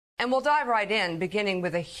And we'll dive right in, beginning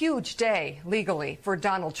with a huge day legally for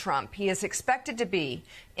Donald Trump. He is expected to be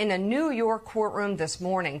in a New York courtroom this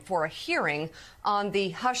morning for a hearing on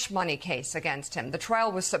the hush money case against him. The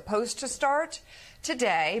trial was supposed to start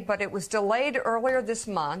today, but it was delayed earlier this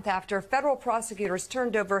month after federal prosecutors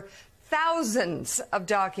turned over thousands of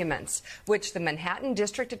documents, which the Manhattan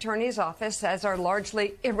District Attorney's Office says are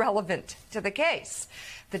largely irrelevant to the case.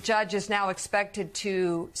 The judge is now expected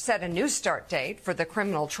to set a new start date for the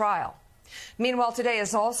criminal trial. Meanwhile, today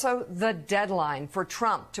is also the deadline for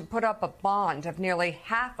Trump to put up a bond of nearly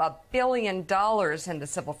 $500 million in the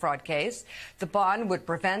civil fraud case. The bond would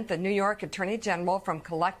prevent the New York Attorney General from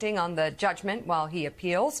collecting on the judgment while he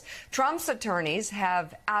appeals. Trump's attorneys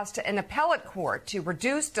have asked an appellate court to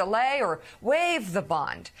reduce, delay, or waive the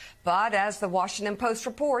bond. But as the Washington Post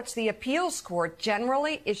reports, the appeals court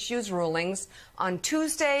generally issues rulings on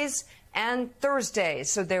Tuesdays and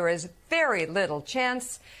Thursdays, so there is very little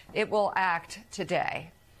chance it will act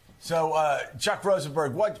today. So, Chuck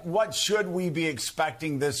Rosenberg, what should we be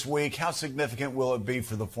expecting this week? How significant will it be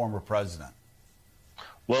for the former president?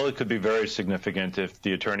 Well, it could be very significant if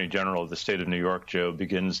the Attorney General of the state of New York, Joe,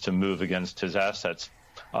 begins to move against his assets.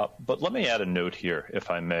 But let me add a note here,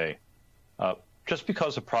 if I may. Just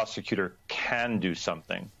because a prosecutor can do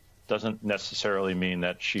something doesn't necessarily mean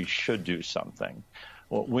that she should do something.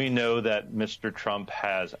 Well, we know that Mr. Trump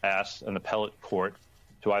has asked an appellate court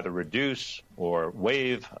to either reduce or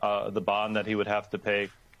waive the bond that he would have to pay.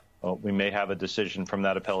 We may have a decision from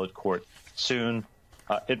that appellate court soon.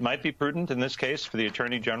 It might be prudent in this case for the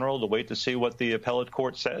Attorney General to wait to see what the appellate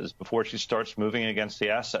court says before she starts moving against the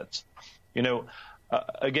assets. You know,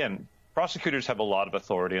 again, prosecutors have a lot of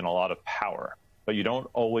authority and a lot of power, but you don't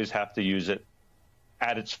always have to use it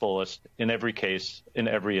at its fullest in every case, in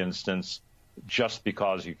every instance, just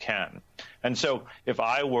because you can. And so if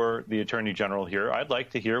I were the Attorney General here, I'd like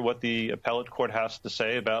to hear what the appellate court has to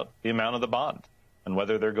say about the amount of the bond and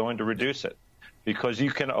whether they're going to reduce it. Because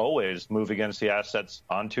you can always move against the assets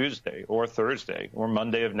on Tuesday or Thursday or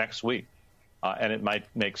Monday of next week. And it might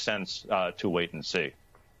make sense to wait and see.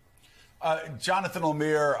 Jonathan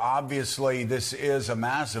Lemire, obviously this is a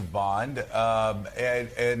massive bond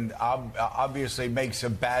and obviously makes a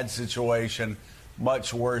bad situation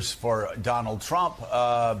much worse for Donald Trump.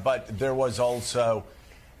 But there was also,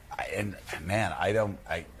 and man,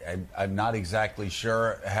 I'm not exactly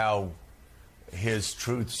sure how his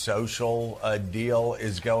Truth Social deal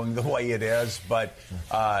is going the way it is, but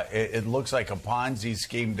it looks like a Ponzi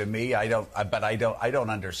scheme to me. I don't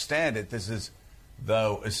understand it. This is,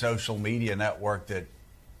 though, a social media network that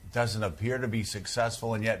doesn't appear to be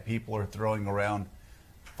successful, and yet people are throwing around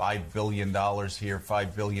 $5 billion here,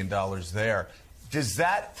 $5 billion there. Does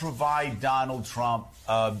that provide Donald Trump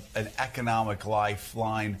an economic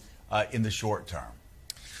lifeline in the short term?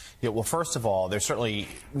 Yeah, well, first of all, there's certainly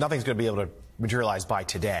nothing's going to be able to materialize by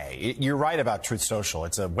today. You're right about Truth Social.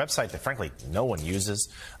 It's a website that, frankly, no one uses.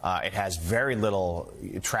 It has very little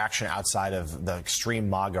traction outside of the extreme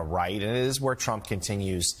MAGA right, and it is where Trump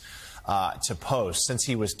continues to post. Since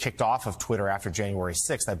he was kicked off of Twitter after January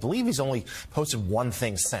 6th, I believe he's only posted one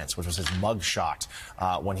thing since, which was his mugshot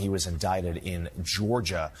when he was indicted in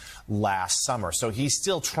Georgia last summer. So he's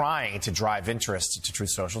still trying to drive interest to Truth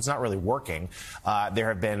Social. It's not really working. There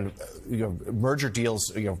have been merger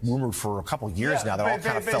deals rumored for a couple of years now that all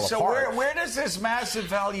kind of fell apart. So where does this massive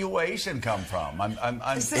valuation come from? I'm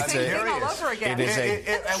it's the same thing all over again. It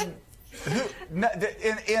is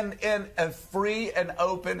in a free and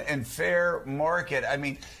open and fair market, I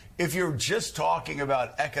mean, if you're just talking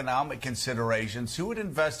about economic considerations, who would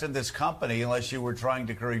invest in this company unless you were trying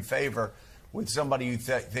to curry favor with somebody you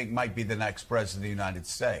think might be the next president of the United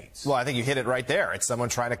States? Well, I think you hit it right there. It's someone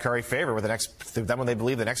trying to curry favor with them when they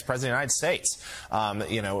believe the next president of the United States.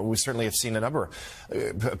 We certainly have seen a number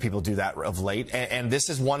of people do that of late. And this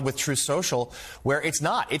is one with Truth Social where it's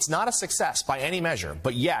not a success by any measure.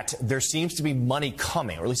 But yet there seems to be money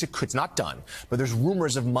coming, or at least it's not done. But there's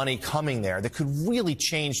rumors of money coming there that could really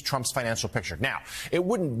change Trump's financial picture. Now, it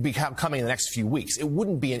wouldn't be coming in the next few weeks. It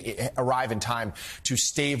wouldn't arrive in time to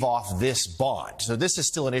stave off this bond. So this is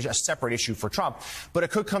still a separate issue for Trump, but it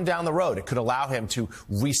could come down the road. It could allow him to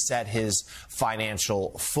reset his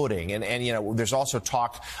financial footing. And there's also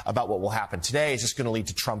talk about what will happen today. Is this going to lead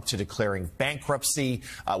to Trump to declaring bankruptcy,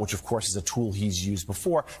 which, of course, is a tool he's used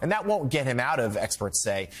before. And that won't get him out of, experts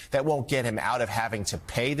say, that won't get him out of having to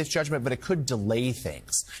pay this judgment, but it could delay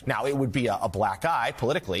things. Now, it would be a black eye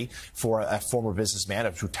politically for a former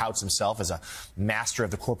businessman who touts himself as a master of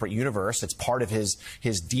the corporate universe. It's part of his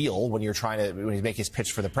deal when you're trying when he's making his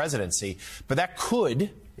pitch for the presidency. But that could,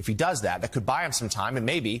 if he does that, that could buy him some time, and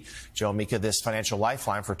maybe, Joe Mika, this financial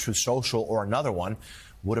lifeline for Truth Social or another one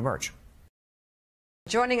would emerge.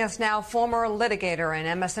 Joining us now, former litigator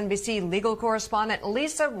and MSNBC legal correspondent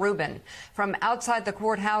Lisa Rubin from outside the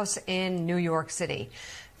courthouse in New York City.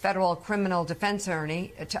 Federal criminal defense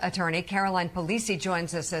attorney Caroline Polisi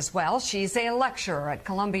joins us as well. She's a lecturer at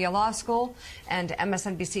Columbia Law School, and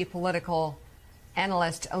MSNBC political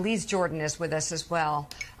analyst Elise Jordan is with us as well.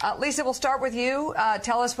 Lisa, we'll start with you.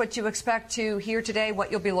 Tell us what you expect to hear today, what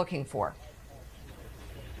you'll be looking for.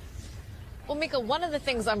 Well, Mika, one of the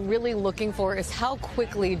things I'm really looking for is how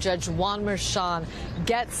quickly Judge Wagner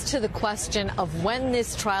gets to the question of when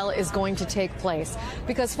this trial is going to take place.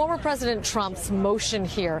 Because former President Trump's motion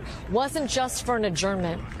here wasn't just for an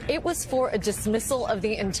adjournment. It was for a dismissal of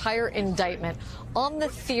the entire indictment on the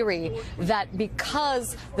theory that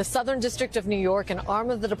because the Southern District of New York, an arm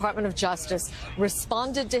of the Department of Justice,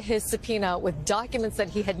 responded to his subpoena with documents that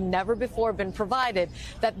he had never before been provided,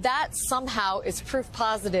 that somehow is proof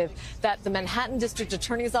positive that the Manhattan District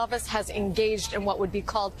Attorney's Office has engaged in what would be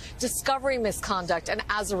called discovery misconduct. And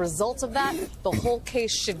as a result of that, the whole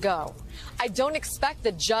case should go. I don't expect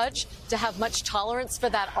the judge to have much tolerance for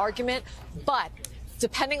that argument, but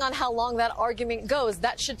depending on how long that argument goes,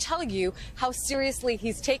 that should tell you how seriously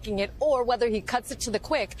he's taking it, or whether he cuts it to the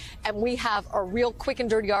quick and we have a real quick and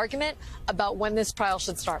dirty argument about when this trial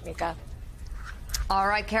should start, Mika. All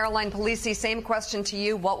right, Caroline Polisi, same question to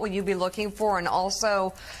you. What will you be looking for? And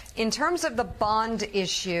also, in terms of the bond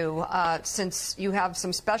issue, since you have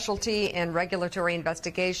some specialty in regulatory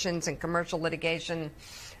investigations and commercial litigation,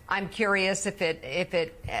 I'm curious if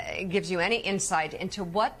it gives you any insight into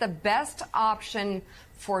what the best option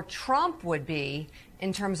for Trump would be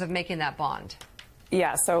in terms of making that bond.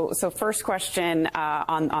 Yeah, so first question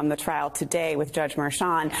on the trial today with Judge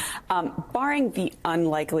Merchan. Barring the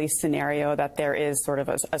unlikely scenario that there is sort of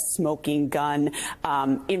a smoking gun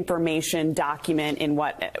information document in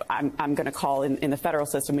what I'm going to call in the federal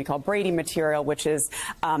system we call Brady material, which is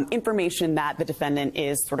information that the defendant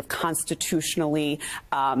is sort of constitutionally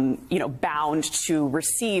bound to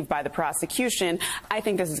receive by the prosecution, I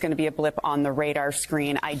think this is going to be a blip on the radar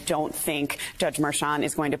screen. I don't think Judge Merchan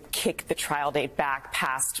is going to kick the trial date back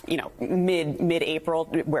past mid-April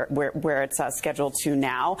where it's scheduled to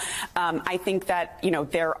now. I think that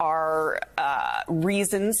there are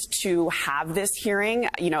reasons to have this hearing.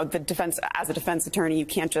 The defense, as a defense attorney, you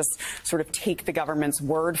can't just sort of take the government's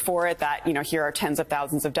word for it that here are tens of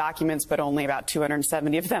thousands of documents, but only about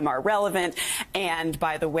 270 of them are relevant. And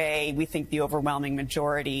by the way, we think the overwhelming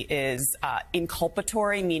majority is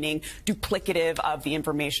inculpatory, meaning duplicative of the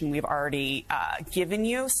information we've already given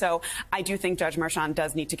you. So I do think Judge Merchan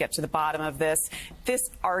does need to get to the bottom of this. This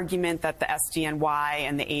argument that the SDNY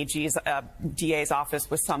and the AG's DA's office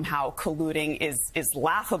was somehow colluding is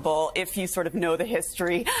laughable if you sort of know the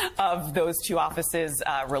history of those two offices'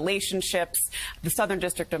 relationships. The Southern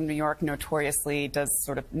District of New York notoriously does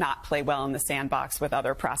sort of not play well in the sandbox with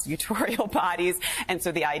other prosecutorial bodies, and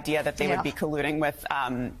so the idea that they would be colluding with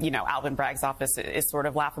Alvin Bragg's office is sort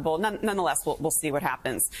of laughable. Nonetheless, we'll see what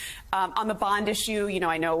happens. On the bond issue,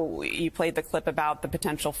 I know you played the clip about the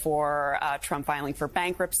potential for Trump filing for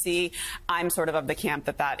bankruptcy. I'm sort of the camp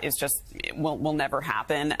that is just will never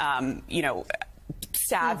happen.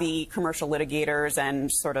 Savvy commercial litigators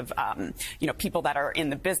and sort of people that are in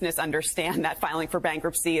the business understand that filing for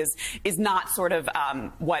bankruptcy is not sort of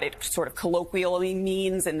what it sort of colloquially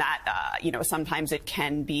means, and that sometimes it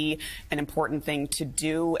can be an important thing to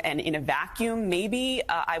do, and in a vacuum maybe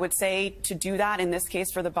I would say to do that in this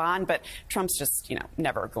case for the bond, but Trump's just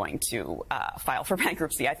never going to file for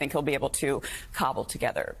bankruptcy. I think he'll be able to cobble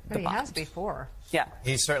together the bond. He has before. Yeah,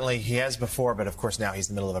 he has before, but of course now he's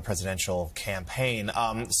in the middle of a presidential campaign.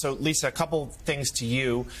 So, Lisa, a couple things to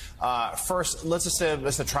you. First, let's assume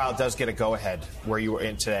the trial does get a go-ahead where you were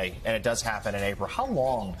in today, and it does happen in April. How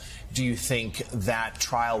long do you think that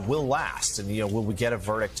trial will last? And will we get a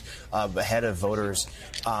verdict ahead of voters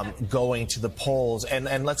going to the polls?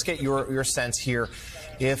 And let's get your sense here.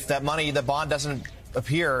 If that money, the bond doesn't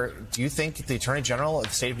appear, do you think the Attorney General of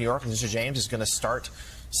the state of New York, Mr. James, is going to start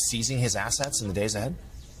seizing his assets in the days ahead?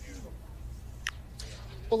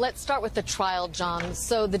 Well, let's start with the trial, John.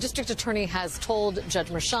 So the district attorney has told Judge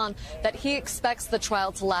Merchan that he expects the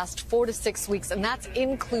trial to last 4 to 6 weeks, and that's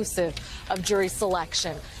inclusive of jury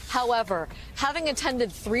selection. However, having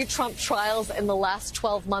attended 3 Trump trials in the last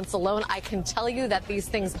 12 months alone, I can tell you that these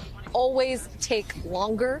things always take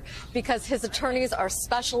longer because his attorneys are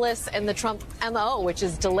specialists in the Trump MO, which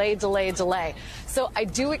is delay, delay, delay. So I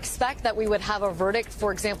do expect that we would have a verdict,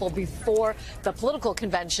 for example, before the political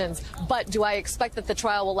conventions. But do I expect that the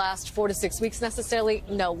trial will last 4 to 6 weeks necessarily?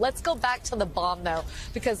 No. Let's go back to the bond, though,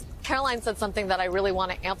 because Caroline said something that I really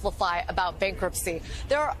want to amplify about bankruptcy.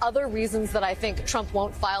 There are other reasons that I think Trump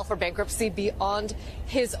won't file for bankruptcy beyond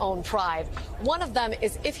his own pride. One of them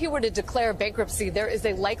is if he were to declare bankruptcy, there is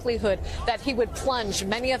a likelihood that he would plunge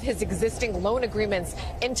many of his existing loan agreements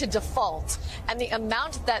into default. And the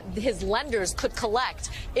amount that his lenders could collect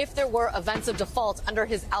if there were events of default under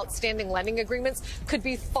his outstanding lending agreements could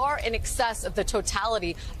be far in excess of the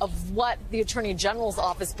totality of what the Attorney General's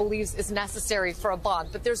office believes is necessary for a bond.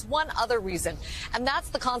 But there's one other reason, and that's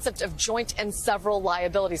the concept of joint and several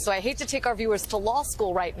liability. So I hate to take our viewers to law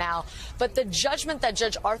school right now, but the judgment that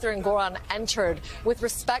Judge Arthur Engoron entered with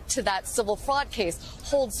respect to that civil fraud case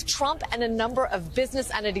holds Trump and a number of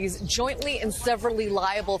business entities jointly and severally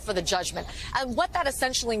liable for the judgment. And what that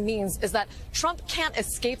essentially means is that Trump can't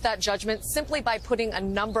escape that judgment simply by putting a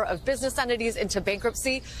number of business entities into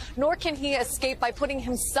bankruptcy, nor can he escape by putting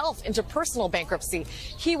himself into personal bankruptcy.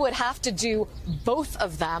 He would have to do both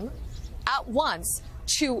of them at once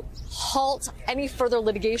to halt any further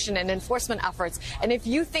litigation and enforcement efforts. And if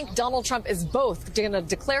you think Donald Trump is both going to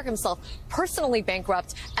declare himself personally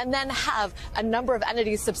bankrupt and then have a number of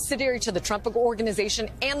entities subsidiary to the Trump organization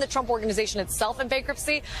and the Trump organization itself in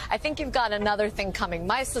bankruptcy, I think you've got another thing coming.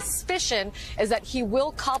 My suspicion is that he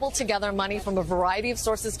will cobble together money from a variety of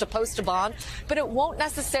sources to post a bond, but it won't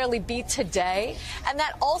necessarily be today. And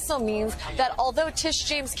that also means that although Tish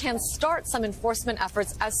James can start some enforcement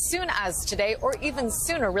efforts as soon as today, or even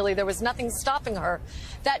sooner, really, there was nothing stopping her.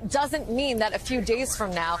 That doesn't mean that a few days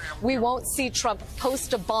from now we won't see Trump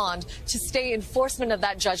post a bond to stay enforcement of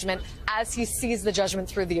that judgment as he sees the judgment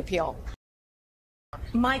through the appeal.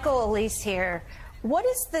 Michael, Elise here. What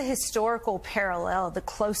is the historical parallel, the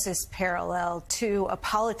closest parallel to a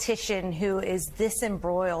politician who is this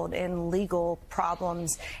embroiled in legal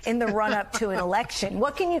problems in the run-up to an election?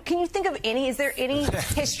 What can you think of any? Is there any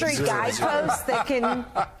history guideposts that can?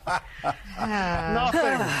 Nothing.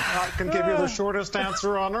 I can give you the shortest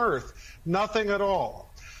answer on earth. Nothing at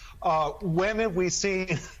all. When have we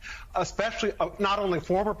seen, especially not only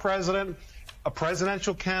former president, a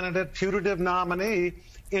presidential candidate, putative nominee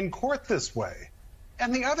in court this way?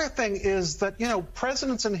 And the other thing is that, you know,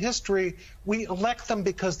 presidents in history, we elect them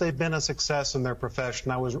because they've been a success in their profession.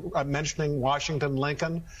 I was mentioning Washington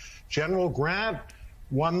Lincoln. General Grant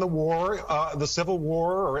won the war, the Civil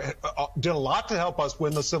War, or did a lot to help us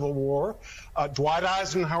win the Civil War. Dwight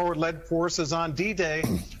Eisenhower led forces on D-Day.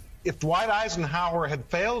 If Dwight Eisenhower had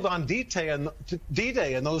failed on D-Day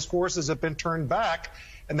and those forces had been turned back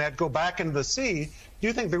and they'd go back into the sea, do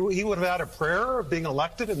you think he would have had a prayer of being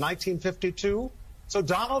elected in 1952? So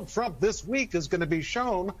Donald Trump this week is going to be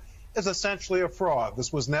shown as essentially a fraud.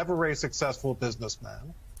 This was never a successful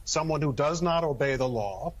businessman, someone who does not obey the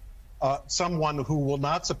law, someone who will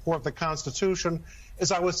not support the Constitution,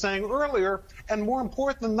 as I was saying earlier. And more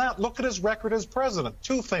important than that, look at his record as president.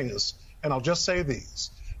 Two things, and I'll just say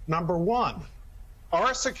these. Number one,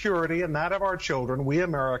 our security and that of our children, we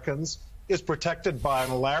Americans, is protected by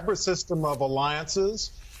an elaborate system of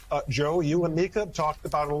alliances. Joe, you and Mika have talked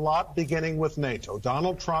about it a lot, beginning with NATO.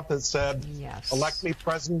 Donald Trump has said, yes, elect me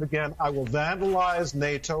president again, I will vandalize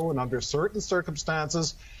NATO, and under certain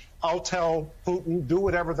circumstances, I'll tell Putin, do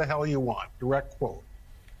whatever the hell you want, direct quote.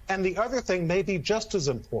 And the other thing may be just as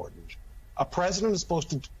important. A president is supposed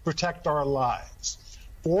to protect our lives.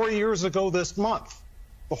 4 years ago this month,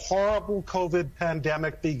 the horrible COVID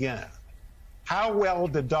pandemic began. How well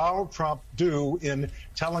did Donald Trump do in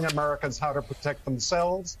telling Americans how to protect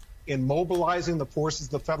themselves, in mobilizing the forces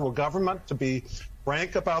of the federal government to be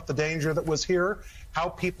frank about the danger that was here, how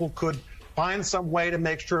people could find some way to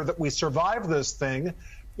make sure that we survive this thing?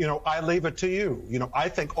 You know, I leave it to you. You know, I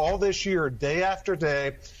think all this year, day after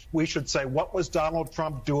day, we should say, what was Donald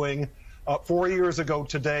Trump doing 4 years ago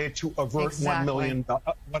today to avert 1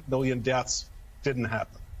 million deaths? Didn't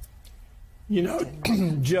happen. You know,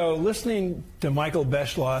 Joe, listening to Michael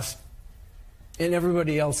Beschloss and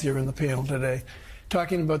everybody else here in the panel today,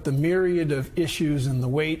 talking about the myriad of issues and the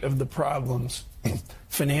weight of the problems,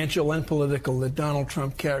 financial and political, that Donald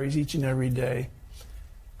Trump carries each and every day,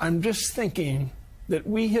 I'm just thinking that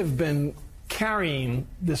we have been carrying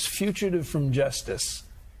this fugitive from justice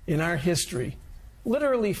in our history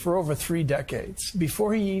literally for over 3 decades,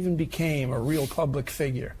 before he even became a real public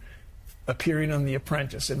figure, appearing on The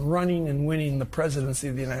Apprentice and running and winning the presidency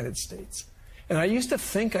of the United States. And I used to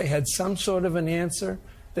think I had some sort of an answer,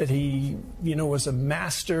 that he, was a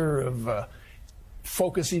master of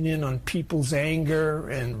focusing in on people's anger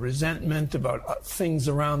and resentment about things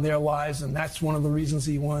around their lives, and that's one of the reasons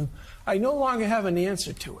he won. I no longer have an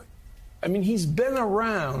answer to it. I mean, he's been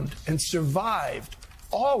around and survived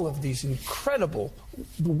all of these incredible,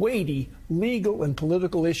 weighty legal and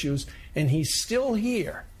political issues, and he's still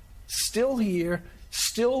here,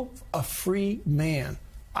 still a free man.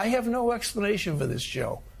 I have no explanation for this,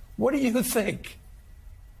 Joe. What do you think?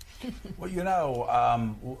 Well,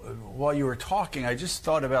 while you were talking, I just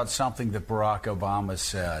thought about something that Barack Obama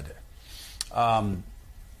said.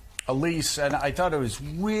 Elise, and I thought it was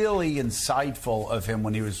really insightful of him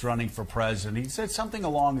when he was running for president. He said something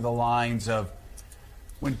along the lines of,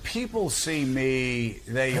 when people see me,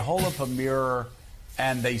 they hold up a mirror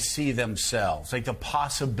and they see themselves, like the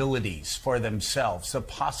possibilities for themselves, the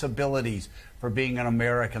possibilities for being an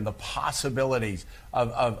American, the possibilities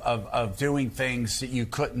of doing things that you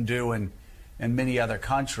couldn't do in many other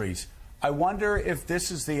countries. I wonder if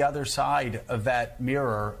this is the other side of that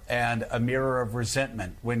mirror, and a mirror of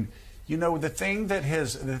resentment. When, the thing that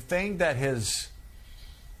has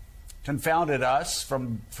confounded us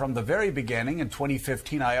from the very beginning in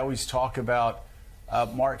 2015, I always talk about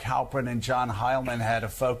Mark Halperin and John Heilman had a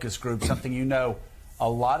focus group, something you know a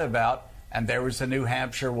lot about. And there was a New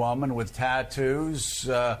Hampshire woman with tattoos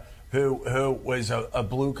who was a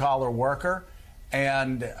blue-collar worker.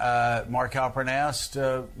 And Mark Halperin asked,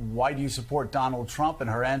 why do you support Donald Trump? And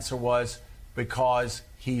her answer was, because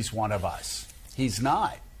he's one of us. He's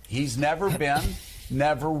not. He's never been,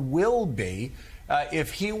 never will be.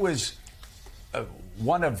 If he was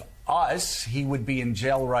one of us, he would be in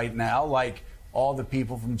jail right now, like all the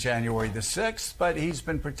people from January the 6th. But he's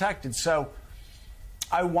been protected. So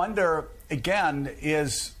I wonder, again,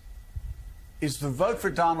 is the vote for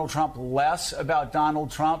Donald Trump less about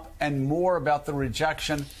Donald Trump and more about the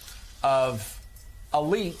rejection of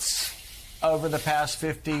elites over the past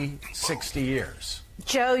 50, 60 years?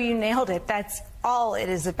 Joe, you nailed it. That's all it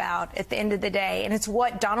is about at the end of the day. And it's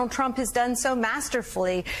what Donald Trump has done so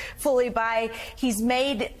masterfully, he's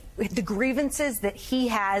made the grievances that he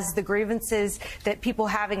has, the grievances that people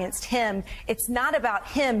have against him. It's not about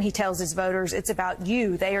him, he tells his voters. It's about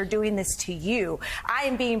you. They are doing this to you. I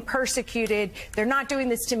am being persecuted. They're not doing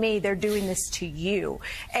this to me. They're doing this to you.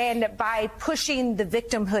 And by pushing the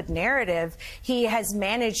victimhood narrative, he has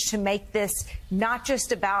managed to make this not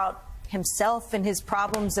just about himself and his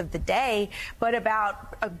problems of the day, but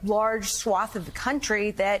about a large swath of the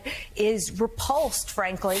country that is repulsed,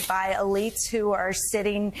 frankly, by elites who are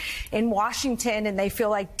sitting in Washington and they feel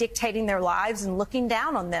like dictating their lives and looking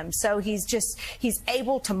down on them. So he's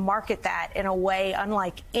able to market that in a way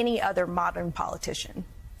unlike any other modern politician.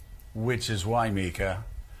 Which is why, Mika,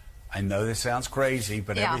 I know this sounds crazy,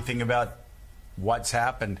 but everything about what's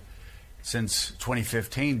happened since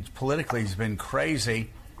 2015 politically has been crazy.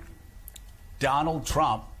 Donald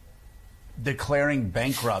Trump declaring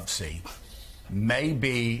bankruptcy may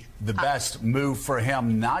be the best move for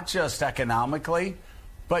him, not just economically,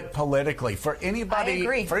 but politically. For anybody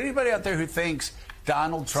out there who thinks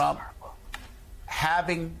Donald Trump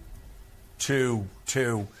having to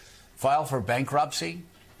file for bankruptcy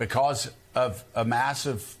because of a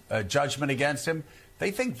massive judgment against him,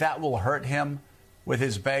 they think that will hurt him with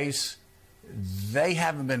his base. They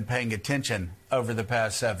haven't been paying attention over the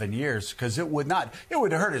past 7 years, because it would not. It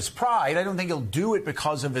would hurt his pride. I don't think he'll do it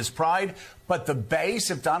because of his pride. But the base,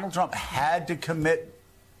 if Donald Trump had to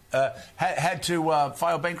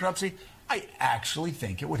file bankruptcy, I actually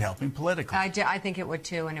think it would help him politically. I think it would,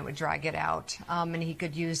 too, and it would drag it out, and he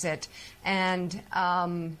could use it. And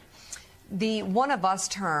the one of us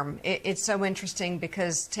term, it's so interesting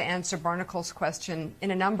because, to answer Barnacle's question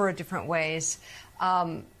in a number of different ways,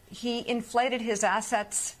 he inflated his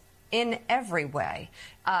assets in every way.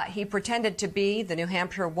 He pretended to be the New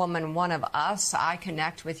Hampshire woman, one of us. I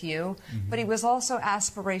connect with you. Mm-hmm. But he was also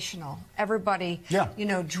aspirational. Everybody,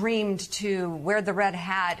 dreamed to wear the red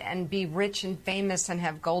hat and be rich and famous and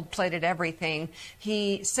have gold-plated everything.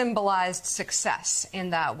 He symbolized success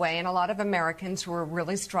in that way. And a lot of Americans who are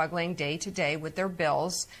really struggling day to day with their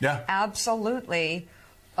bills absolutely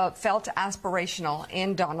felt aspirational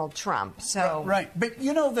in Donald Trump. So right. But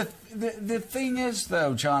the thing is,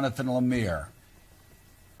 though, Jonathan Lemire,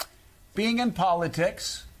 being in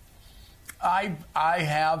politics, I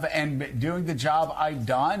have, and doing the job I've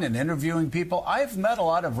done and interviewing people, I've met a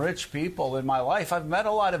lot of rich people in my life. I've met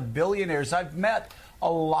a lot of billionaires. I've met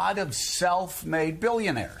a lot of self-made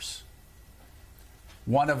billionaires.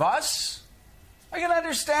 One of us, I can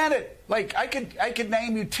understand it. Like, I could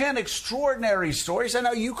name you 10 extraordinary stories, I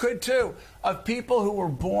know you could too, of people who were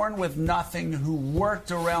born with nothing, who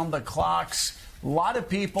worked around the clocks. A lot of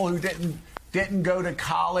people who didn't go to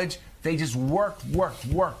college. They just worked.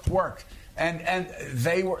 And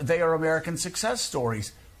they are American success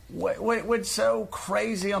stories. What's so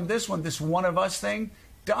crazy on this one of us thing?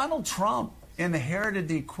 Donald Trump inherited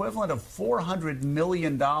the equivalent of $400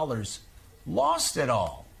 million, lost it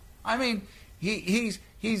all. I mean,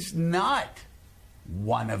 he's not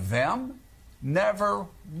one of them, never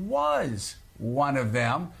was one of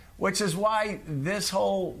them, which is why this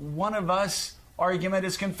whole one of us argument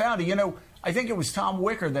is confounded. You know, I think it was Tom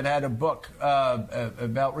Wicker that had a book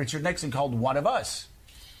about Richard Nixon called One of Us.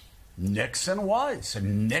 Nixon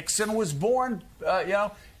was born,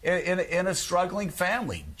 in a struggling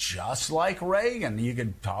family, just like Reagan. You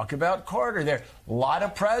could talk about Carter there. A lot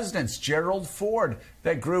of presidents, Gerald Ford,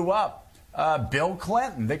 that grew up, Bill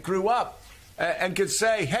Clinton, that grew up and could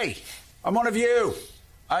say, hey, I'm one of you.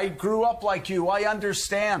 I grew up like you. I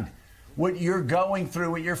understand what you're going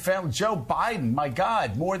through with your family. Joe Biden, my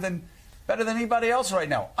God, better than anybody else right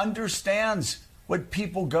now, understands what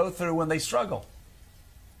people go through when they struggle.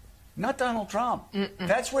 Not Donald Trump.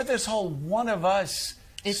 That's where this whole one of us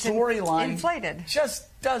storyline inflated. Just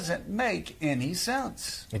doesn't make any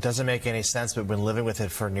sense. It doesn't make any sense, but we've been living with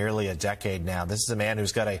it for nearly a decade now. This is a man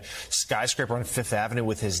who's got a skyscraper on Fifth Avenue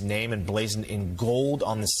with his name emblazoned in gold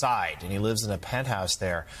on the side, and he lives in a penthouse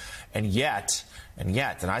there. And yet,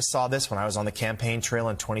 and I saw this when I was on the campaign trail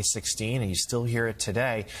in 2016, and you still hear it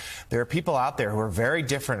today, there are people out there who are very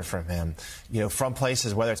different from him, from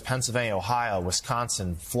places, whether it's Pennsylvania, Ohio,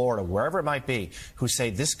 Wisconsin, Florida, wherever it might be, who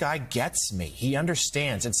say, this guy gets me. He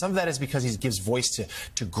understands. And some of that is because he gives voice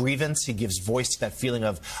to grievance. He gives voice to that feeling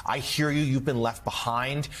of, I hear you, you've been left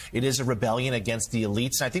behind. It is a rebellion against the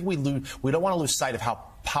elites. And I think we don't want to lose sight of how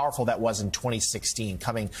powerful that was in 2016,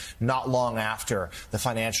 coming not long after the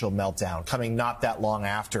financial meltdown, coming not that long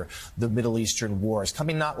after the Middle Eastern wars,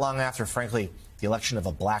 coming not long after, frankly, the election of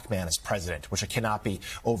a black man as president, which cannot be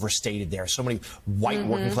overstated there. So many white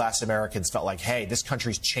working-class Americans felt like, hey, this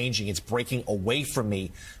country's changing. It's breaking away from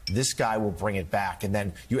me. This guy will bring it back. And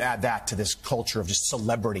then you add that to this culture of just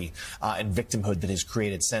celebrity and victimhood that has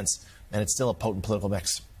created since, and it's still a potent political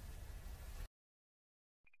mix.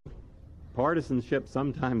 Partisanship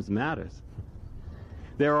sometimes matters.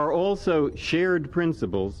 There are also shared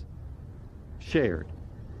principles,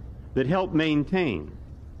 that help maintain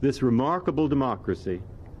this remarkable democracy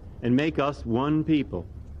and make us one people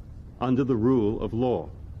under the rule of law.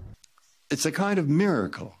 It's a kind of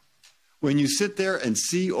miracle when you sit there and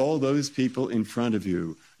see all those people in front of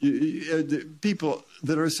you, people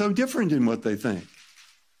that are so different in what they think,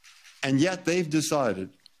 and yet they've decided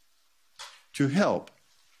to help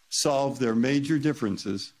solve their major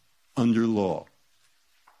differences under law.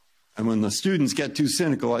 And when the students get too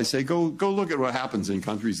cynical, I say, go look at what happens in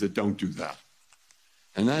countries that don't do that.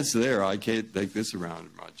 And that's there. I can't take this around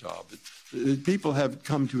in my job. People have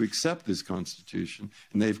come to accept this Constitution,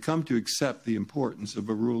 and they've come to accept the importance of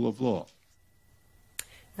a rule of law.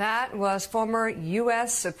 That was former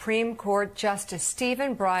U.S. Supreme Court Justice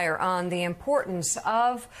Stephen Breyer on the importance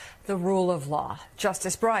of the rule of law.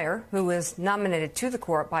 Justice Breyer, who was nominated to the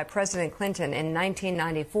court by President Clinton in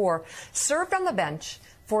 1994, served on the bench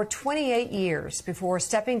for 28 years before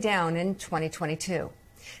stepping down in 2022.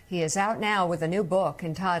 He is out now with a new book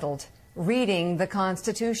entitled Reading the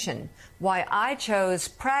Constitution: Why I Chose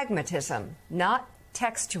Pragmatism, Not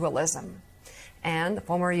Textualism. And the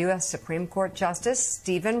former U.S. Supreme Court Justice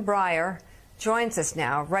Stephen Breyer joins us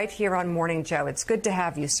now right here on Morning Joe. It's good to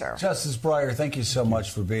have you, sir. Justice Breyer, thank you so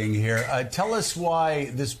much for being here. Tell us why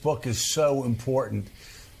this book is so important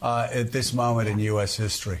at this moment in U.S.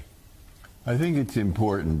 history. I think it's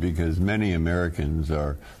important because many Americans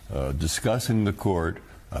are discussing the court.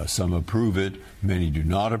 Some approve it, many do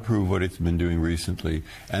not approve what it's been doing recently,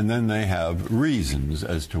 and then they have reasons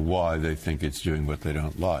as to why they think it's doing what they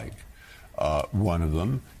don't like. One of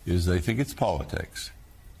them is they think it's politics,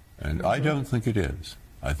 and I don't think it is.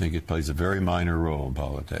 I think it plays a very minor role in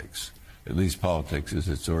politics, at least politics as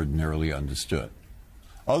it's ordinarily understood.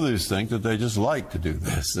 Others think that they just like to do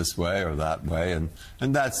this way or that way, and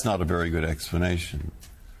that's not a very good explanation.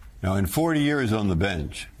 Now, in 40 years on the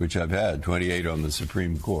bench, which I've had, 28 on the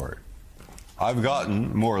Supreme Court, I've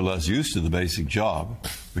gotten more or less used to the basic job,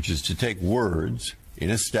 which is to take words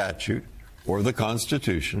in a statute or the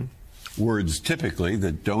Constitution, words typically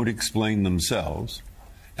that don't explain themselves,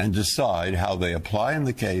 and decide how they apply in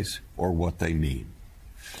the case or what they mean.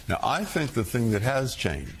 Now, I think the thing that has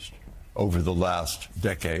changed over the last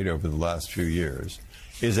decade, over the last few years,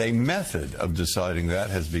 is a method of deciding that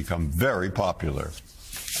has become very popular,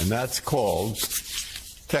 and that's called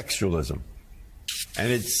textualism.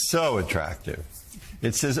 And it's so attractive.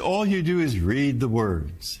 It says all you do is read the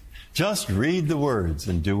words. Just read the words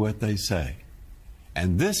and do what they say.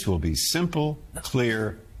 And this will be simple,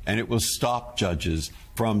 clear, and it will stop judges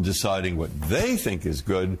from deciding what they think is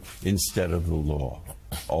good instead of the law.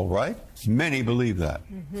 All right? Many believe that.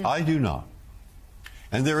 I do not.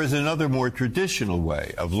 And there is another more traditional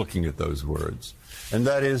way of looking at those words, and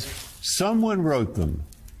that is someone wrote them.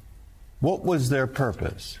 What was their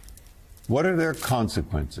purpose? What are their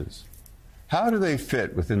consequences? How do they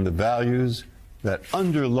fit within the values that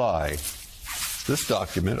underlie this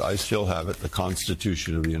document? I still have it, the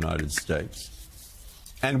Constitution of the United States.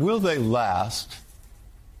 And will they last,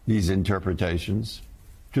 these interpretations,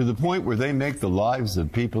 to the point where they make the lives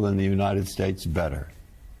of people in the United States better?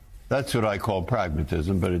 That's what I call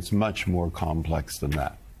pragmatism, but it's much more complex than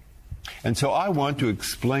that. And so I want to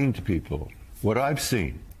explain to people what I've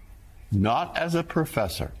seen, not as a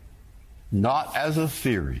professor, not as a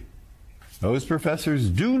theory. Those professors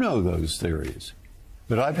do know those theories,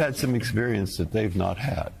 but I've had some experience that they've not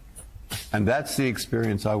had. And that's the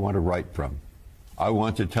experience I want to write from. I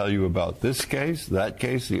want to tell you about this case, that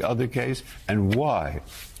case, the other case, and why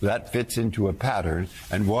that fits into a pattern,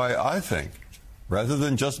 and why I think, rather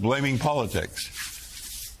than just blaming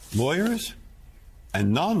politics, lawyers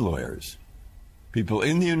and non-lawyers, people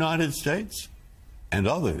in the United States and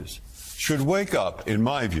others, should wake up, in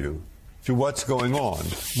my view, to what's going on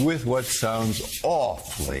with what sounds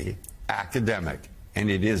awfully academic,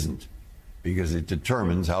 and it isn't, because it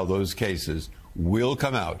determines how those cases will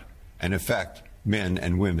come out and affect men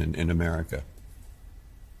and women in America.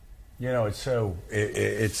 You know,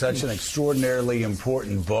 it's such an extraordinarily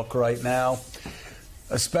important book right now,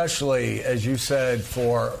 especially, as you said,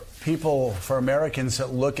 for people, for Americans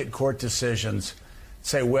that look at court decisions,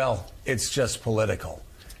 say, well, it's just political.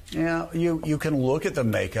 You know, you can look at the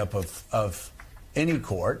makeup of any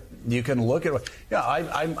court. You can look at,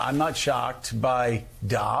 I'm not shocked by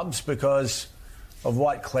Dobbs because of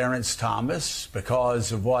what Clarence Thomas,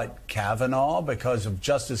 because of what Kavanaugh, because of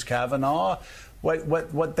Justice Kavanaugh,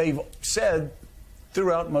 what they've said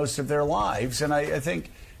throughout most of their lives. And I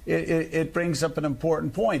think it brings up an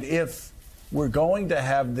important point. If we're going to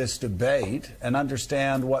have this debate and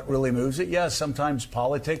understand what really moves it, yes, sometimes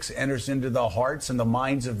politics enters into the hearts and the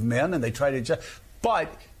minds of men, and they try to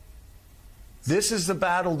but this is the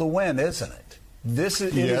battle to win, isn't it? It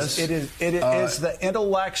is the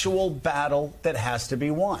intellectual battle that has to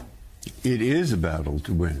be won. It is a battle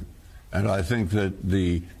to win. And I think that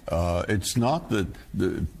it's not that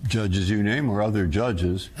the judges you name or other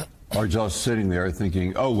judges are just sitting there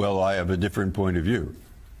thinking, oh, well, I have a different point of view.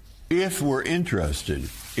 If we're interested,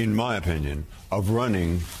 in my opinion, of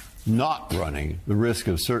not running the risk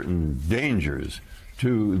of certain dangers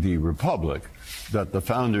to the republic that the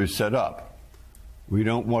founders set up, we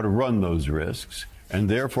don't want to run those risks. And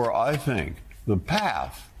therefore, I think the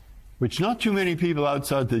path, which not too many people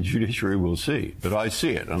outside the judiciary will see, but I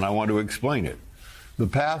see it, and I want to explain it. The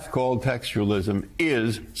path called textualism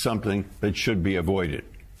is something that should be avoided.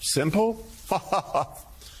 Simple?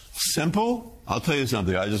 Simple? I'll tell you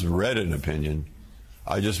something. I just read an opinion.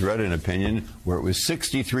 Where it was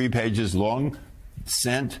 63 pages long,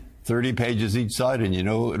 sent 30 pages each side, and you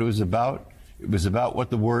know what it was about? It was about what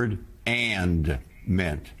the word "and"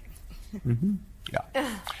 meant. Yeah.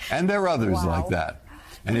 And there are others like that.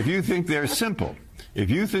 And if you think they're simple, if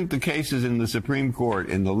you think the cases in the Supreme Court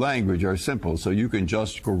in the language are simple, so you can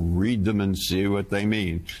just go read them and see what they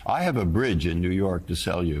mean, I have a bridge in New York to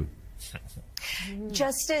sell you.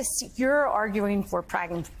 Justice, you're arguing for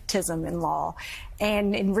pragmatism in law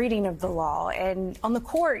and in reading of the law. And on the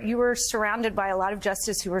court, you were surrounded by a lot of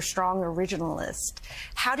justices who were strong originalists.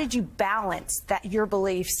 How did you balance your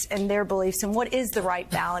beliefs and their beliefs? And what is the right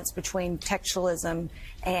balance between textualism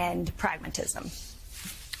and pragmatism?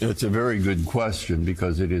 It's a very good question,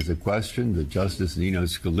 because it is a question that Justice Nino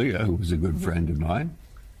Scalia, who was a good friend of mine,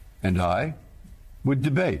 and I would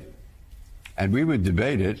debate. And we would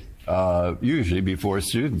debate it usually before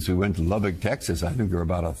students. We went to Lubbock, Texas. I think there were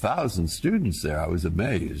about 1,000 students there. I was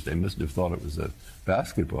amazed. They must have thought it was a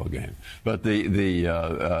basketball game. But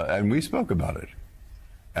and we spoke about it.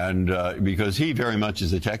 And because he very much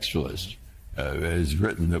is a textualist, has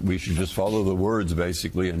written that we should just follow the words,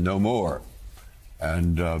 basically, and no more.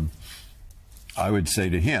 And I would say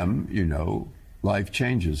to him, you know, life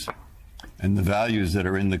changes. And the values that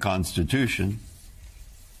are in the Constitution,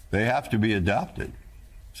 they have to be adopted.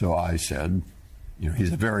 So I said, You know,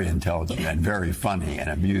 he's a very intelligent and very funny and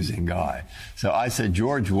amusing guy. So I said,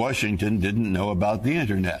 George Washington didn't know about the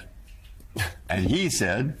internet. And he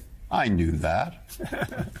said, I knew that.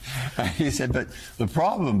 He said, but the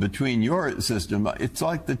problem between your system, it's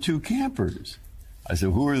like the two campers. I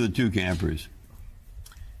said, who are the two campers?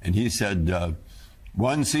 And he said,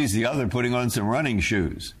 one sees the other putting on some running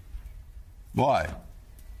shoes. Why?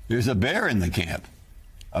 There's a bear in the camp.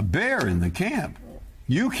 A bear in the camp.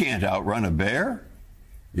 You can't outrun a bear.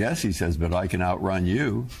 Yes, he says, but I can outrun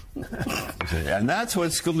you. And that's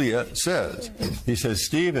what Scalia says. He says,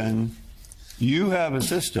 Stephen, you have a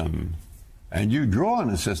system, and you draw on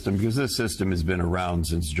a system because this system has been around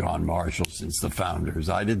since John Marshall, since the founders.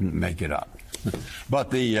 I didn't make it up.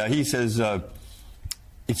 But he says,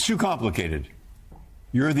 it's too complicated.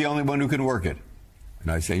 You're the only one who can work it. And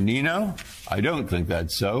I say, Nino, I don't think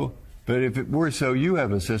that's so. But if it were so, you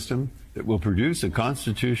have a system that will produce a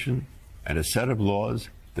constitution and a set of laws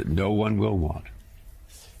that no one will want.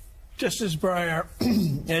 Justice Breyer,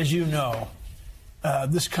 as you know,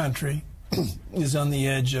 this country is on the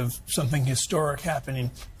edge of something historic happening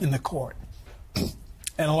in the court.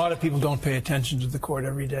 And a lot of people don't pay attention to the court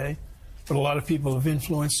every day, but a lot of people of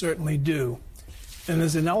influence certainly do. And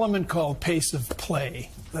there's an element called pace of play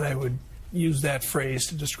that I would use that phrase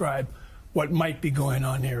to describe what might be going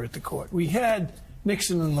on here at the court. We had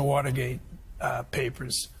Nixon and the Watergate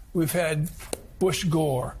papers. We've had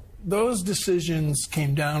Bush-Gore. Those decisions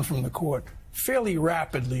came down from the court fairly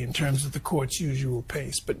rapidly in terms of the court's usual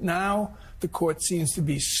pace. But now the court seems to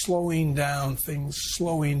be slowing down things,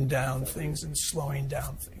 and slowing down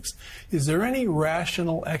things. Is there any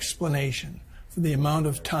rational explanation for the amount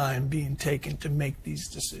of time being taken to make these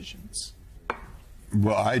decisions?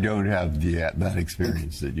 Well, I don't have that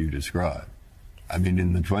experience that you described. I mean,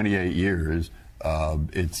 in the 28 years,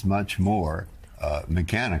 it's much more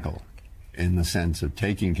mechanical in the sense of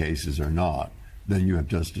taking cases or not than you have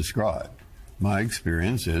just described. My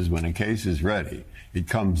experience is when a case is ready, it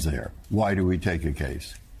comes there. Why do we take a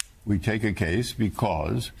case? We take a case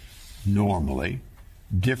because normally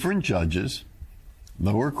different judges,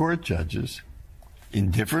 lower court judges,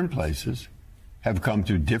 in different places have come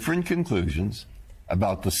to different conclusions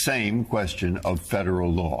about the same question of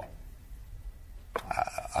federal law.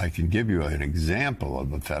 I can give you an example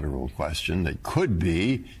of a federal question that could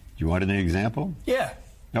be. Do you want an example? Yeah.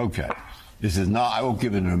 Okay. This is not, I won't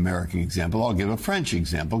give it an American example. I'll give a French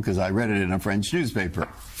example because I read it in a French newspaper.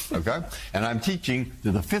 Okay? And I'm teaching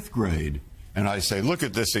to the 5th grade, and I say, look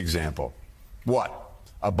at this example. What?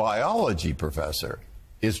 A biology professor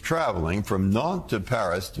is traveling from Nantes to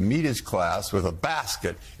Paris to meet his class with a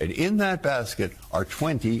basket, and in that basket are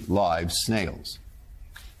 20 live snails.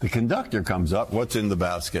 The conductor comes up, what's in the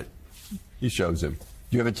basket? He shows him.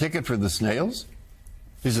 Do you have a ticket for the snails?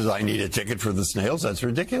 He says, I need a ticket for the snails? That's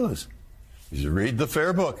ridiculous. He says, read the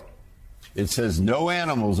fare book. It says no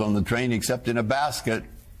animals on the train except in a basket,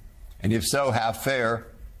 and if so, half fare.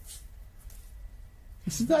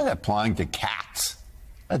 This is not applying to cats.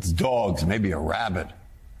 That's dogs, maybe a rabbit.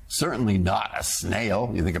 Certainly not a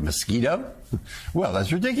snail. You think a mosquito? Well,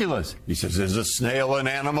 that's ridiculous. He says, is a snail an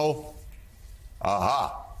animal?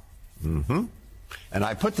 Aha. Mm-hmm. And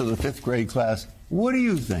I put to the 5th grade class, what do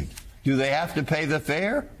you think? Do they have to pay the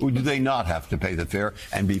fare or do they not have to pay the fare?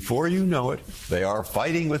 And before you know it, they are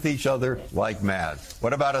fighting with each other like mad.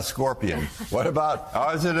 What about a scorpion? What about,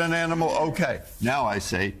 is it an animal? Okay. Now I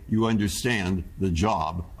say you understand the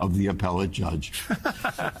job of the appellate judge.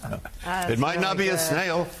 It might not be a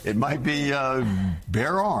snail. It might be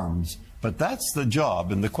bare arms. But that's the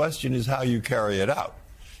job. And the question is how you carry it out.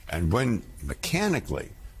 And when mechanically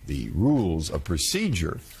the rules of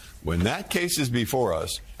procedure, when that case is before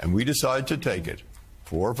us and we decide to take it,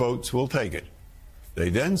 4 votes will take it. They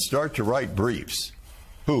then start to write briefs.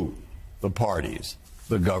 Who? The parties,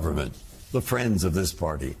 the government, the friends of this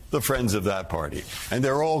party, the friends of that party. And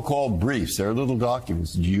they're all called briefs. They're little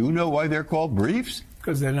documents. Do you know why they're called briefs?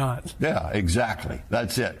 Because they're not. Yeah, exactly.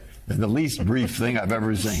 That's it. They're the least brief thing I've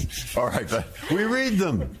ever seen. All right, but we read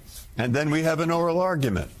them. And then we have an oral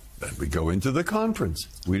argument. Then we go into the conference.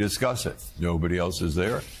 We discuss it. Nobody else is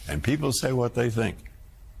there. And people say what they think.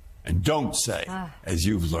 And don't say, as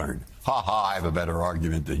you've learned, I have a better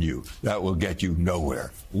argument than you. That will get you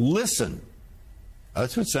nowhere. Listen.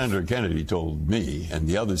 That's what Senator Kennedy told me and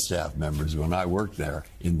the other staff members when I worked there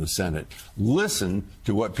in the Senate. Listen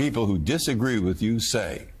to what people who disagree with you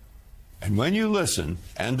say. And when you listen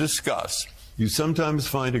and discuss, you sometimes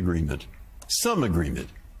find agreement. Some agreement.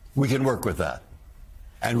 We can work with that.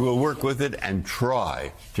 And we'll work with it and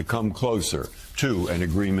try to come closer to an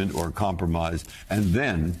agreement or compromise. And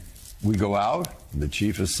then we go out, the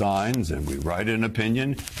chief assigns, and we write an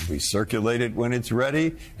opinion, and we circulate it when it's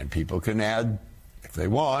ready, and people can add, if they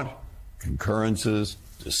want, concurrences,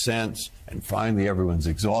 dissents, and finally everyone's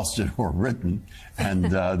exhausted or written, and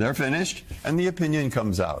they're finished, and the opinion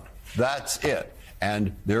comes out. That's it.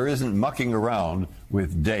 And there isn't mucking around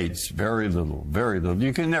with dates. Very little, very little.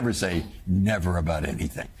 You can never say never about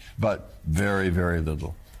anything, but very, very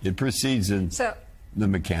little. It proceeds in the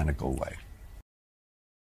mechanical way.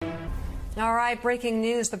 All right, breaking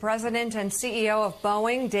news. The president and CEO of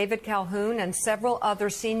Boeing, David Calhoun, and several other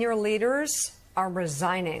senior leaders are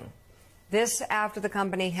resigning. This after the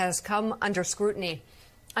company has come under scrutiny.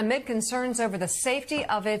 Amid concerns over the safety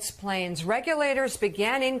of its planes, regulators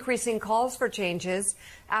began increasing calls for changes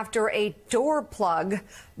after a door plug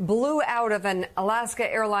blew out of an Alaska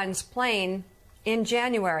Airlines plane in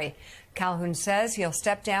January. Calhoun says he'll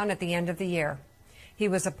step down at the end of the year. He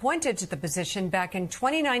was appointed to the position back in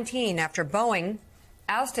 2019 after Boeing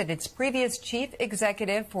ousted its previous chief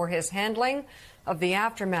executive for his handling of the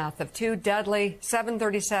aftermath of two deadly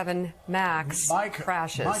 737 MAX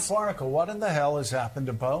crashes. Mike Barnicle, what in the hell has happened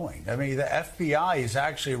to Boeing? I mean, the FBI has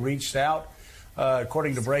actually reached out,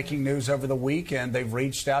 according to breaking news over the weekend, they've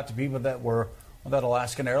reached out to people that were on that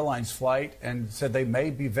Alaskan Airlines flight and said they may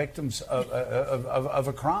be victims of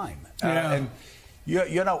a crime. Yeah. And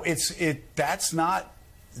you know, that's not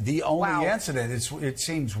the only incident. It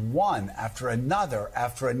seems one after another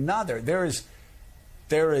after another. There is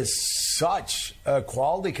such a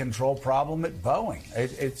quality control problem at Boeing.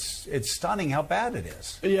 It's stunning how bad it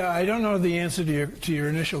is. Yeah, I don't know the answer to your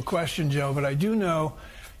initial question, Joe, but I do know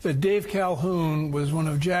that Dave Calhoun was one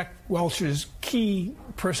of Jack Welch's key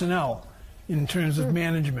personnel in terms of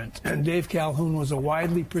management. And Dave Calhoun was a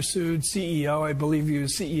widely pursued CEO. I believe he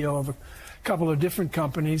was CEO of a couple of different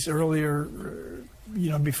companies earlier,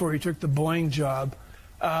 before he took the Boeing job.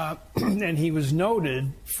 And he was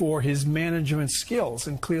noted for his management skills,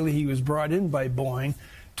 and clearly he was brought in by Boeing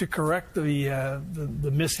to correct the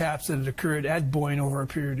mishaps that had occurred at Boeing over a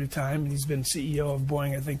period of time. He's been CEO of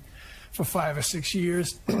Boeing, I think, for 5 or 6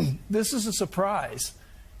 years. This is a surprise,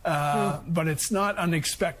 but it's not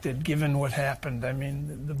unexpected given what happened. I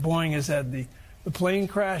mean, the Boeing has had the plane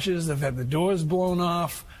crashes, they've had the doors blown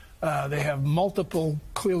off, they have multiple,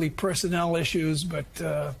 clearly, personnel issues, but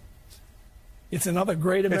it's another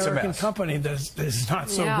great American company that is not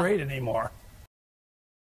so great anymore.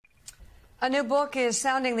 A new book is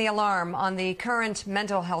sounding the alarm on the current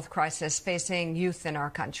mental health crisis facing youth in our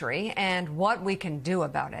country and what we can do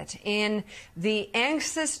about it. In The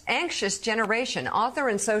Anxious Generation, author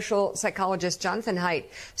and social psychologist Jonathan Haidt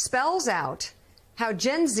spells out how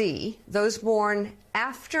Gen Z, those born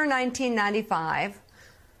after 1995,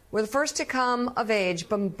 were the first to come of age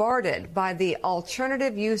bombarded by the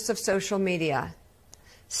alternative use of social media,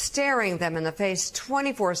 staring them in the face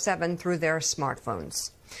 24/7 through their smartphones.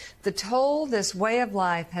 The toll this way of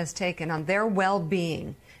life has taken on their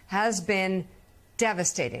well-being has been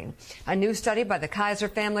devastating. A new study by the Kaiser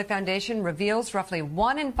Family Foundation reveals roughly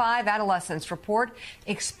 1 in 5 adolescents report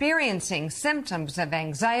experiencing symptoms of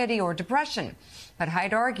anxiety or depression. But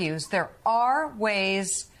Haidt argues there are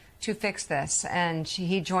ways to fix this, and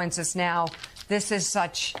he joins us now. This is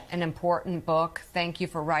such an important book. Thank you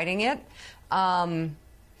for writing it. I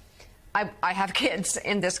have kids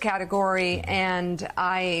in this category, and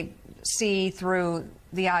I see through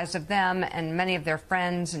the eyes of them and many of their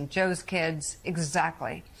friends and Joe's kids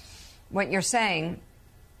exactly what you're saying.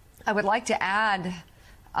 I would like to add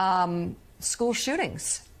school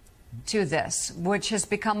shootings to this, which has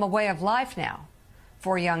become a way of life now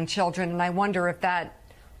for young children, and I wonder if that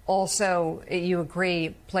also, you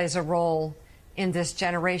agree, plays a role in this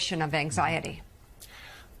generation of anxiety.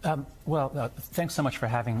 Thanks so much for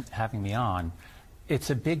having me on. It's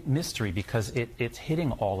a big mystery because it's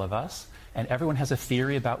hitting all of us, and everyone has a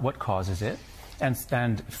theory about what causes it.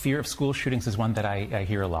 And fear of school shootings is one that I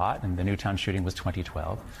hear a lot, and the Newtown shooting was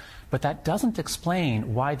 2012. But that doesn't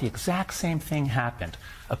explain why the exact same thing happened.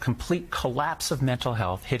 A complete collapse of mental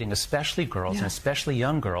health hitting especially girls and especially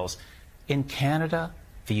young girls in Canada,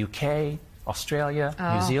 the UK, Australia,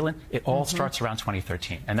 New Zealand. It all starts around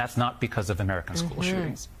 2013, and that's not because of American school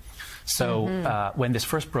shootings. So when this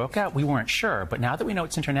first broke out, we weren't sure, but now that we know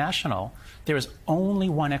it's international, there is only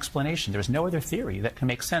one explanation. There's no other theory that can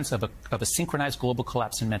make sense of a synchronized global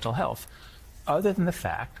collapse in mental health, other than the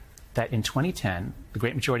fact that in 2010, the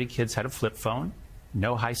great majority of kids had a flip phone,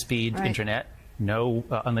 no high-speed internet, no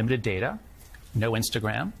unlimited data, no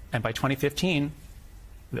Instagram, and by 2015,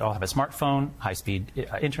 we all have a smartphone, high-speed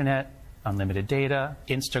internet, unlimited data,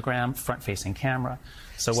 Instagram, front-facing camera.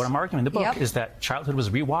 So what I'm arguing in the book is that childhood was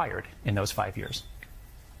rewired in those 5 years.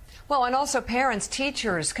 Well, and also parents,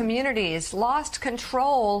 teachers, communities lost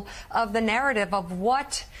control of the narrative of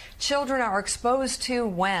what children are exposed to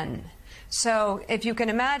when. So if you can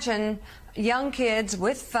imagine young kids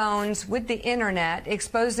with phones, with the internet,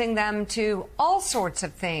 exposing them to all sorts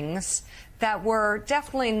of things that were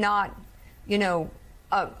definitely not, you know,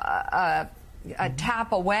 a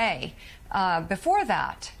tap away before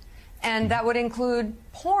that. And that would include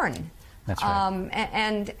porn. That's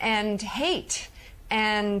right. And hate.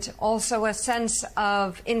 And also a sense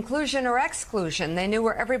of inclusion or exclusion. They knew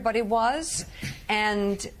where everybody was,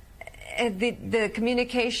 and the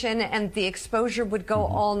communication and the exposure would go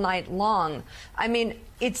all night long. I mean,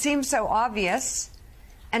 it seems so obvious,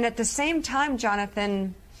 and at the same time,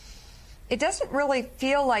 Jonathan, it doesn't really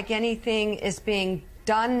feel like anything is being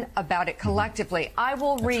done about it collectively. I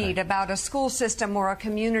will read about a school system or a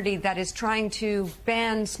community that is trying to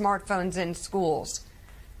ban smartphones in schools.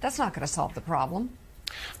 That's not going to solve the problem.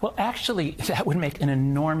 Well, actually, that would make an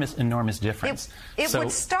enormous, enormous difference. It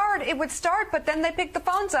would start, but then they pick the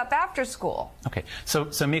phones up after school. Okay.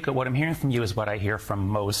 So Mika, what I'm hearing from you is what I hear from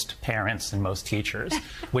most parents and most teachers,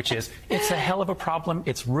 which is, it's a hell of a problem.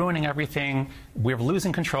 It's ruining everything. We're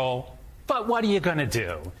losing control. But what are you going to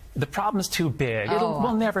do? The problem's too big.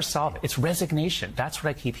 We'll never solve it. It's resignation. That's what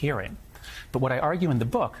I keep hearing. But what I argue in the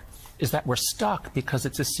book is that we're stuck because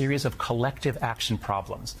it's a series of collective action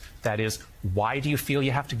problems. That is, why do you feel you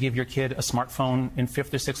have to give your kid a smartphone in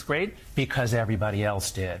 5th or 6th grade? Because everybody else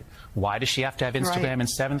did. Why does she have to have Instagram in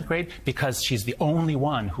 7th grade? Because she's the only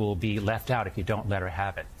one who will be left out if you don't let her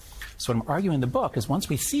have it. So what I'm arguing in the book is, once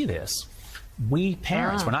we see this, we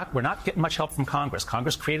parents, we're not getting much help from Congress.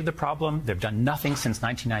 Congress created the problem. They've done nothing since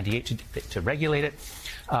 1998 to regulate it.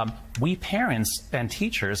 We parents and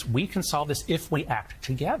teachers, we can solve this if we act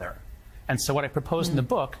together. And so what I propose in the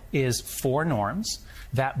book is 4 norms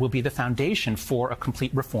that will be the foundation for a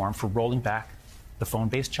complete reform for rolling back the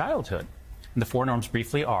phone-based childhood. And the 4 norms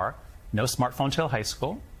briefly are: no smartphone till high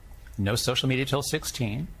school, no social media till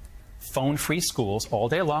 16, phone-free schools all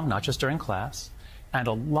day long, not just during class, and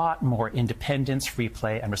a lot more independence, free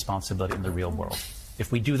play, and responsibility in the real world.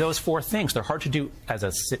 If we do those 4 things, they're hard to do as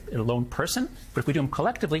a lone person, but if we do them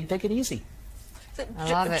collectively, they get easy. So,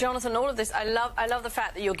 Jonathan, all of this, I love the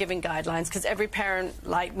fact that you're giving guidelines, because every parent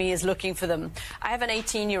like me is looking for them. I have an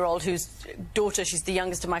 18-year-old whose daughter, she's the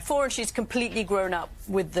youngest of my 4, and she's completely grown up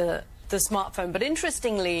with the smartphone. But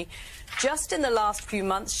interestingly, just in the last few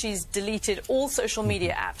months, she's deleted all social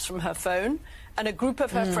media apps from her phone, and a group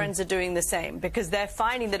of her friends are doing the same, because they're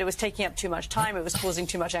finding that it was taking up too much time, it was causing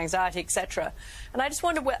too much anxiety, etc. And I just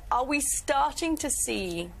wonder, are we starting to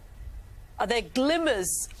see... Are there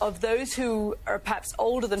glimmers of those who are perhaps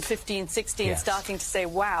older than 15, 16, starting to say,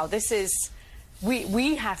 wow, this is...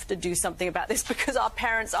 We have to do something about this, because our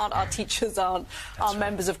parents aren't, our teachers aren't, our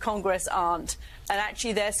members of Congress aren't, and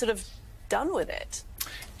actually they're sort of done with it.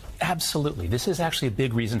 Absolutely. This is actually a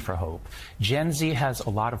big reason for hope. Gen Z has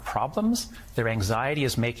a lot of problems. Their anxiety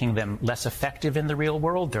is making them less effective in the real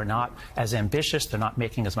world. They're not as ambitious. They're not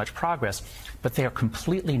making as much progress. But they are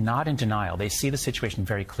completely not in denial. They see the situation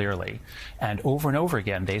very clearly. And over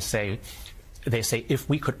again, they say, if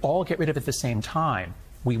we could all get rid of it at the same time,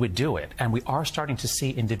 we would do it. And we are starting to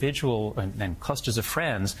see individual and clusters of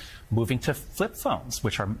friends moving to flip phones,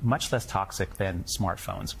 which are much less toxic than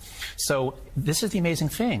smartphones. So this is the amazing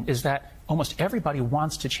thing, is that almost everybody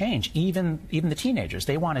wants to change, even the teenagers.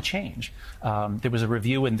 They want to change. There was a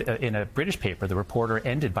review in a British paper. The reporter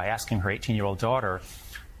ended by asking her 18-year-old daughter,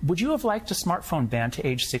 would you have liked a smartphone ban to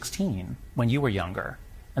age 16 when you were younger?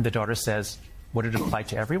 And the daughter says, would it apply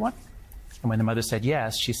to everyone? And when the mother said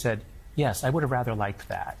yes, she said, yes, I would have rather liked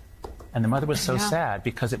that. And the mother was so sad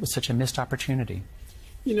because it was such a missed opportunity.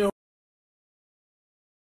 You know,